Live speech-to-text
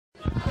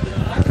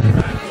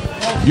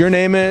Your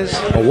name is?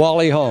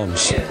 Wally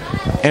Holmes.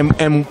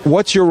 And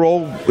what's your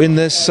role in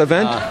this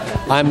event?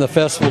 I'm the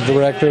festival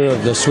director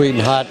of the Sweet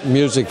and Hot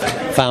Music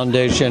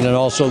Foundation and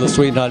also the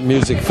Sweet and Hot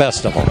Music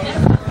Festival.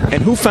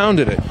 And who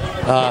founded it?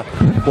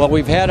 Well,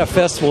 we've had a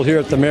festival here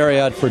at the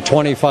Marriott for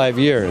 25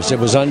 years. It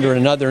was under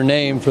another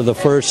name for the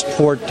first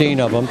 14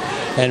 of them,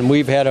 and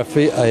we've had a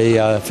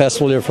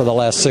festival here for the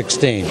last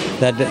 16.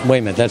 Wait a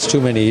minute, that's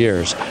too many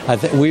years.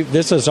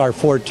 This is our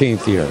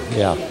 14th year,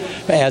 yeah,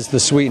 as the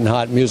Sweet and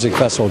Hot Music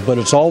Festival. But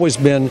it's always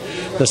been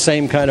the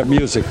same kind of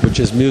music, which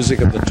is music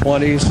of the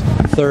 20s,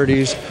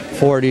 30s,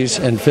 40s,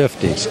 and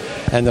 50s.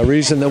 And the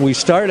reason that we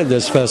started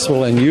this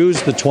festival and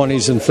used the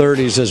 20s and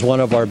 30s as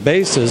one of our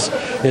bases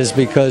is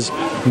because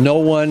no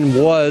one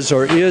was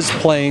or is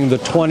playing the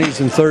 20s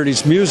and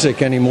 30s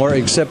music anymore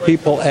except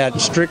people at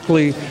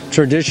strictly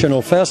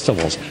traditional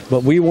festivals.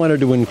 But we wanted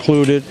to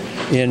include it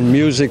in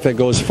music that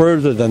goes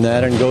further than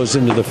that and goes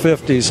into the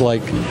 50s,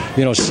 like,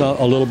 you know,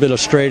 a little bit of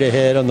straight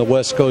ahead on the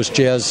West Coast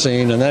jazz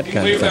scene and that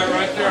kind of thing.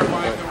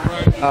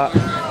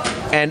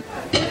 And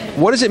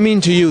what does it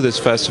mean to you, this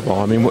festival?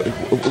 I mean,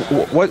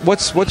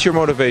 what's your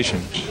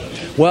motivation?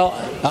 Well,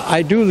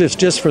 I do this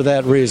just for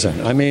that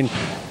reason. I mean,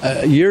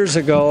 years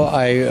ago,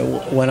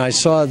 when I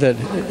saw that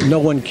no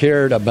one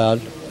cared about,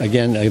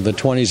 again, the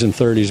 20s and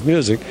 30s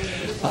music,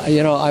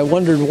 you know, I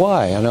wondered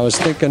why. And I was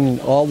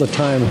thinking all the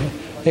time,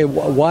 hey,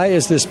 why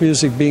is this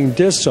music being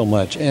dissed so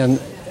much?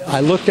 And I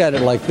looked at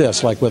it like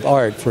this, like with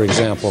art, for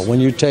example. When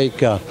you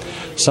take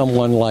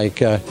someone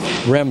like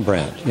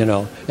Rembrandt, you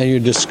know, and you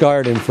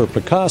discard him for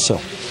Picasso.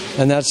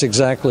 And that's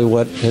exactly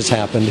what has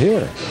happened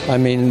here. I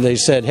mean, they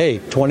said, hey,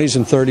 20s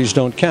and 30s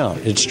don't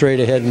count. It's straight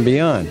ahead and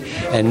beyond.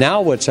 And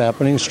now what's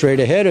happening, straight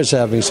ahead is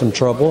having some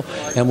trouble,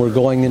 and we're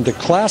going into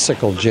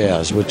classical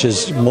jazz, which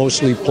is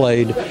mostly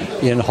played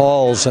in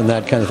halls and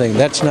that kind of thing.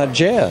 That's not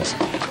jazz.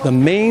 The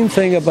main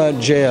thing about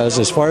jazz,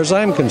 as far as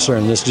I'm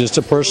concerned, this is just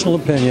a personal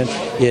opinion,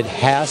 it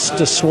has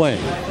to swing.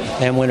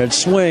 And when it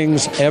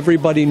swings,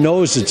 everybody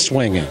knows it's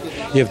swinging.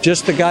 If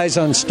just the guys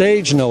on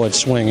stage know it's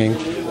swinging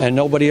and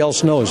nobody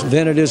else knows,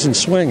 then it isn't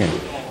swinging.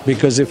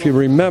 Because if you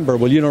remember,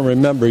 well, you don't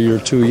remember, you're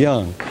too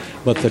young,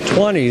 but the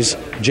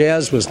 20s,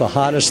 jazz was the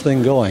hottest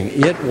thing going.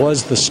 It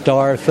was the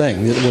star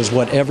thing. It was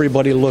what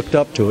everybody looked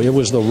up to. It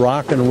was the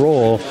rock and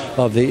roll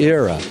of the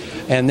era.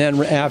 And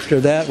then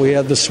after that, we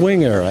had the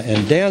swing era,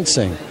 and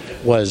dancing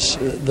was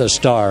the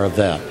star of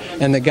that.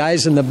 And the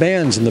guys in the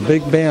bands, in the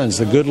big bands,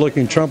 the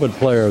good-looking trumpet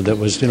player that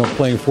was, you know,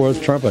 playing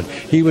fourth trumpet,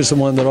 he was the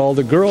one that all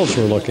the girls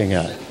were looking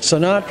at.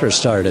 Sinatra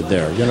started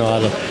there, you know,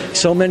 out of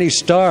so many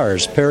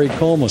stars, Perry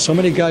Como, so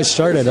many guys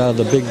started out of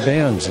the big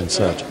bands and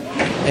such.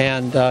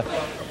 And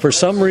for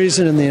some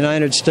reason in the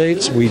United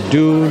States, we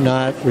do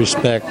not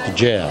respect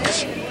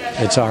jazz.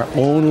 It's our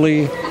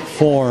only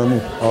form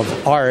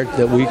of art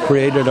that we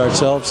created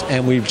ourselves,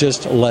 and we've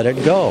just let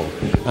it go.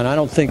 And I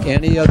don't think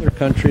any other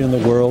country in the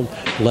world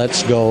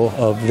lets go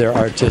of their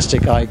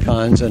artistic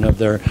icons and of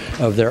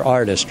their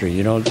artistry.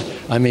 You know,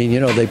 I mean, you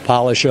know, they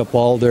polish up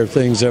all their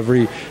things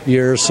every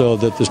year so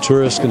that the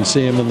tourists can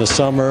see them in the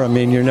summer. I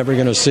mean, you're never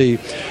going to see,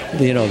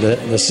 you know,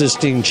 the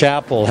Sistine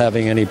Chapel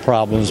having any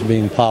problems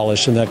being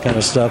polished and that kind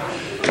of stuff.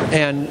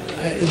 And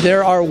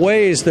there are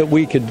ways that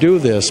we could do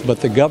this,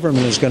 but the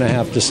government is going to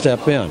have to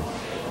step in.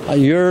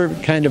 You're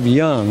kind of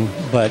young,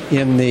 but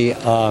in the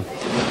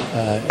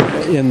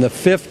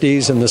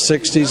 50s and the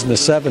 60s and the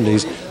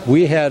 70s,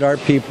 we had our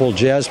people,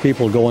 jazz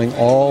people, going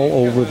all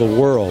over the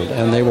world,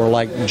 and they were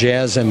like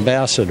jazz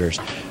ambassadors.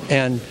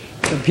 And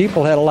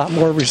people had a lot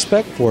more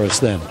respect for us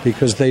then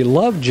because they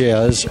loved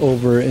jazz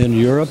over in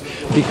Europe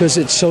because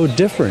it's so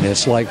different.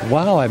 It's like,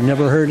 wow, I've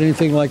never heard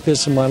anything like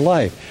this in my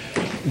life.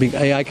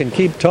 I can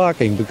keep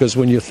talking because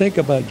when you think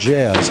about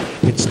jazz,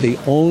 it's the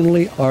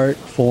only art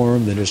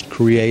form that is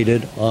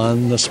created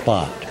on the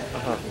spot.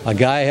 A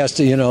guy has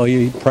to, you know,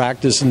 he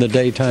practice in the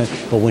daytime,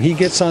 but when he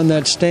gets on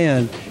that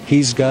stand,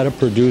 he's got to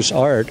produce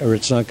art or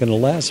it's not going to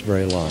last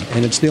very long.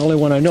 And it's the only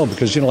one I know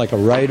because, you know, like a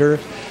writer,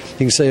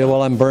 he can say,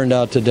 well, I'm burned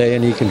out today,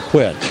 and he can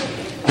quit.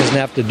 He doesn't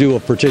have to do a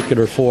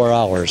particular 4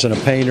 hours, and a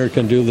painter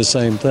can do the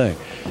same thing.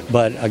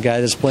 But a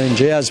guy that's playing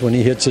jazz, when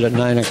he hits it at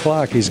 9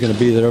 o'clock, he's going to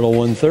be there till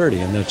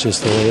 1:30, and that's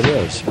just the way it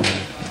is.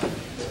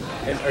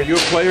 And are you a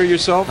player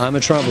yourself? I'm a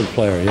trumpet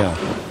player,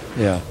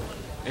 yeah.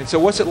 And so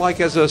what's it like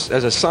as a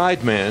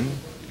sideman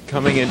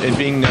coming in and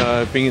being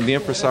the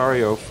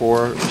impresario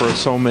for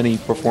so many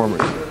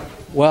performers?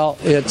 Well,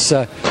 it's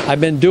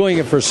I've been doing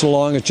it for so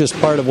long. It's just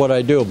part of what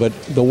I do. But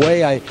the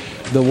way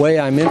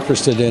I'm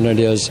interested in it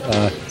is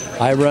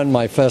I run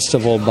my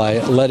festival by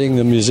letting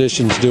the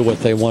musicians do what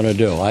they want to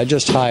do. I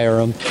just hire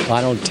them. I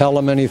don't tell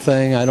them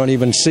anything. I don't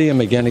even see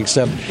them again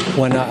except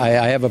when I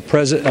have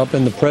up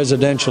in the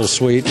presidential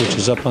suite, which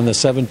is up on the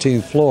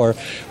 17th floor,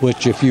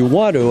 which if you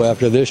want to,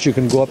 after this, you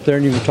can go up there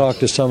and you can talk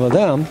to some of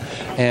them.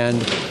 And,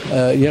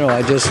 you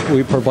know,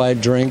 we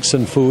provide drinks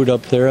and food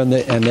up there, and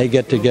they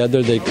get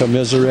together, they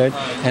commiserate.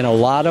 And a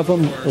lot of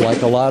them,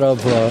 like a lot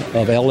of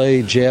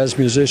L.A. jazz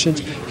musicians,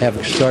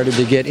 have started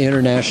to get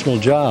international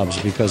jobs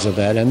because of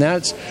that. And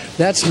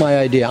that's my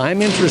idea.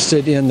 I'm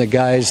interested in the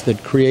guys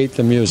that create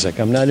the music.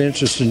 I'm not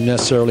interested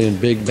necessarily in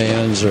big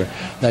bands or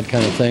that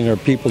kind of thing, or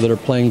people that are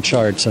playing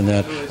charts and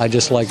that. I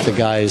just like the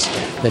guys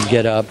that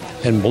get up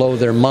and blow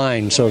their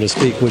mind, so to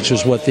speak, which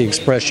is what the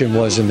expression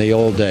was in the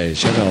old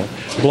days. You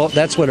know,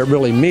 that's what it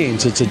really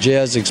means. It's a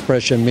jazz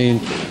expression.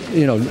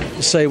 You know,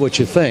 say what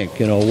you think.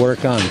 You know,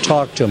 work on,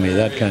 talk to me,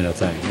 that kind of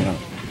thing. You know.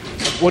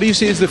 What do you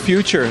see as the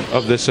future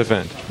of this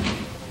event?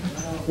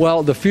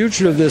 Well, the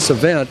future of this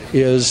event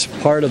is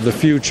part of the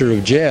future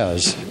of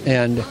jazz,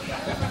 and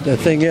the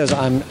thing is,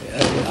 I'm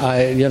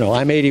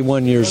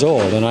 81 years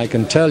old, and I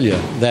can tell you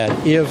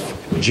that if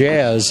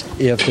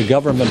the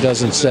government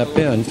doesn't step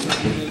in,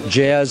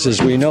 jazz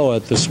as we know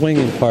it, the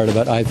swinging part of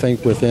it, I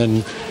think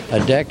within a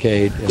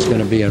decade is going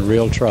to be in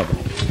real trouble,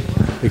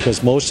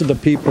 because most of the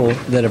people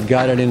that have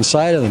got it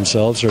inside of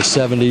themselves are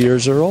 70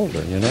 years or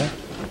older, you know.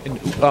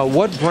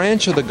 What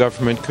branch of the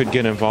government could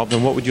get involved,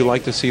 and what would you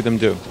like to see them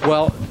do?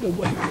 Well,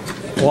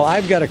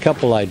 I've got a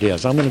couple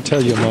ideas. I'm going to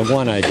tell you my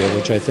one idea,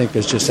 which I think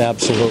is just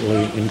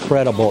absolutely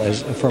incredible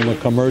from a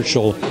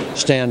commercial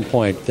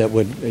standpoint that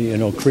would, you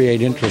know,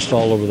 create interest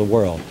all over the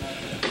world.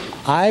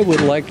 I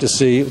would like to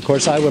see, of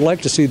course,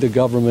 the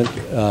government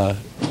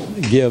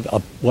give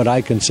what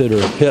I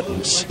consider a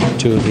pittance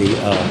to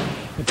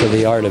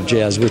the art of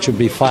jazz, which would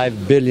be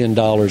 $5 billion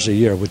a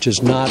year, which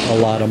is not a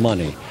lot of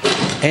money.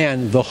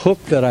 And the hook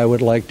that I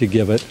would like to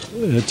give it,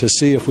 to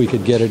see if we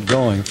could get it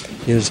going,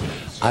 is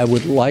I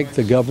would like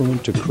the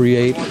government to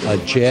create a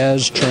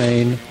jazz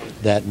train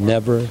that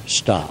never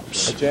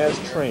stops. A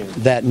jazz train.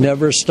 That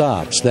never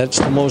stops. That's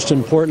the most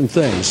important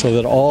thing. So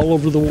that all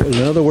over the world,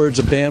 in other words,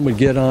 a band would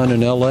get on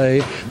in L.A.,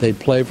 they'd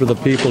play for the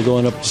people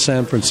going up to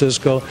San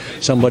Francisco,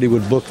 somebody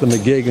would book them a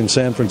gig in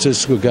San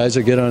Francisco, guys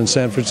would get on in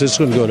San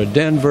Francisco and go to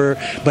Denver,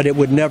 but it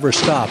would never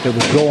stop. It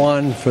would go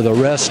on for the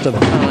rest of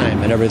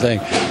time and everything.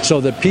 So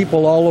that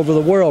people all over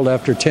the world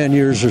after 10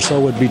 years or so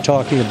would be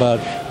talking about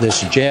this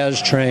jazz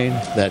train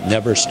that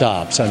never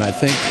stops. And I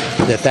think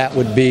that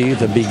would be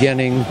the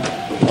beginning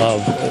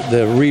of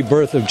the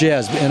rebirth of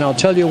jazz. And I'll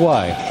tell you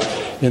why.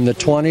 In the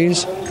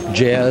 20s,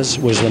 jazz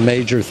was the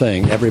major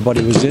thing.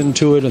 Everybody was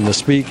into it, and the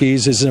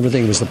speakeasies and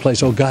everything was the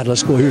place. Oh God,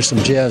 let's go hear some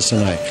jazz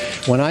tonight.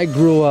 When I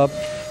grew up,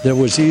 there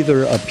was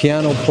either a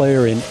piano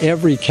player in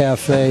every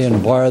cafe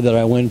and bar that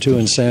I went to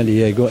in San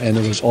Diego, and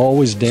there was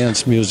always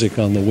dance music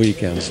on the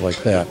weekends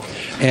like that.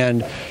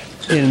 And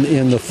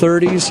in the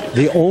 30s,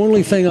 the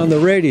only thing on the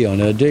radio,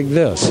 now dig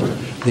this,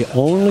 the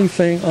only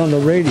thing on the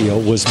radio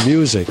was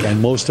music,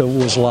 and most of it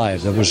was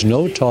live. There was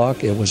no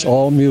talk, it was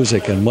all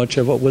music, and much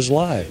of it was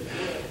live.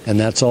 And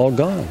that's all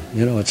gone.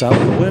 You know, it's out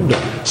the window.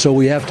 So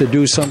we have to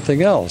do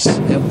something else,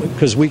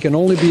 because we can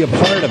only be a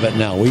part of it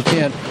now. We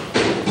can't,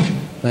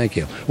 thank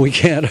you, we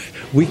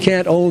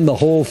can't own the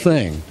whole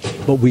thing,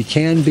 but we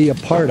can be a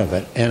part of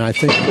it. And I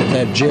think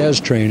that jazz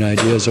train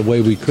idea is a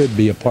way we could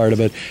be a part of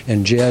it,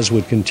 and jazz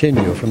would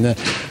continue from that.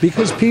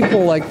 Because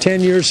people like 10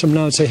 years from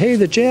now say, hey,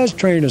 the jazz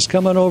train is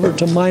coming over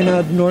to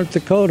Minot, North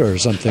Dakota, or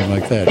something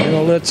like that. You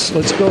know, let's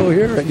go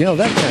hear it. You know,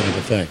 that kind of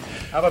a thing.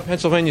 How about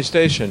Pennsylvania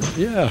Station?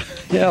 Yeah,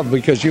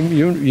 because you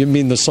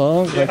mean the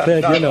song like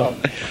that, no, you know.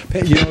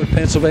 You know,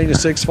 Pennsylvania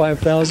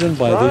 6-5000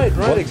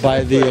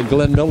 by the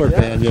Glenn Miller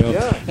band, you know.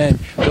 Yeah. And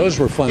those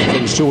were fun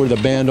things too, where the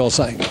band all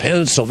sang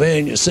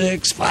Pennsylvania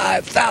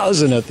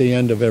 6-5000 at the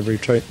end of every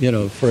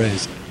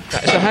phrase.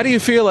 So how do you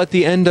feel at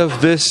the end of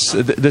this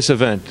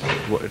event?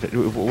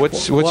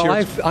 What's your...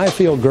 I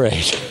feel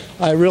great.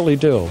 I really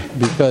do,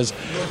 because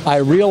I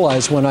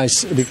realize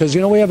because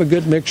you know, we have a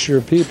good mixture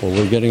of people.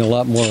 We're getting a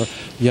lot more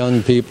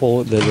young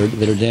people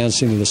that are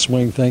dancing to the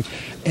swing thing,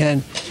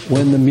 and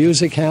when the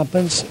music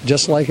happens,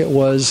 just like it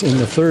was in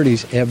the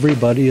 30s,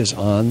 everybody is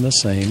on the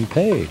same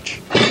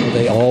page.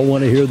 They all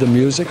want to hear the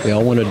music. They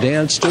all want to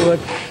dance to it.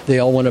 They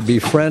all want to be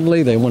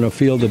friendly. They want to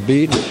feel the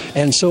beat,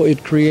 and so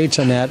it creates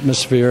an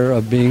atmosphere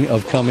of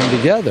coming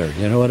together.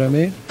 You know what I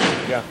mean?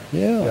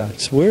 Yeah.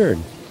 It's weird.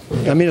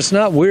 I mean, it's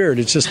not weird.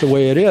 It's just the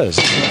way it is.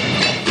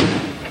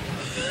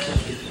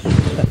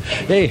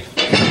 Hey,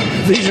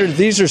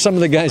 these are some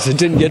of the guys that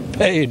didn't get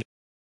paid.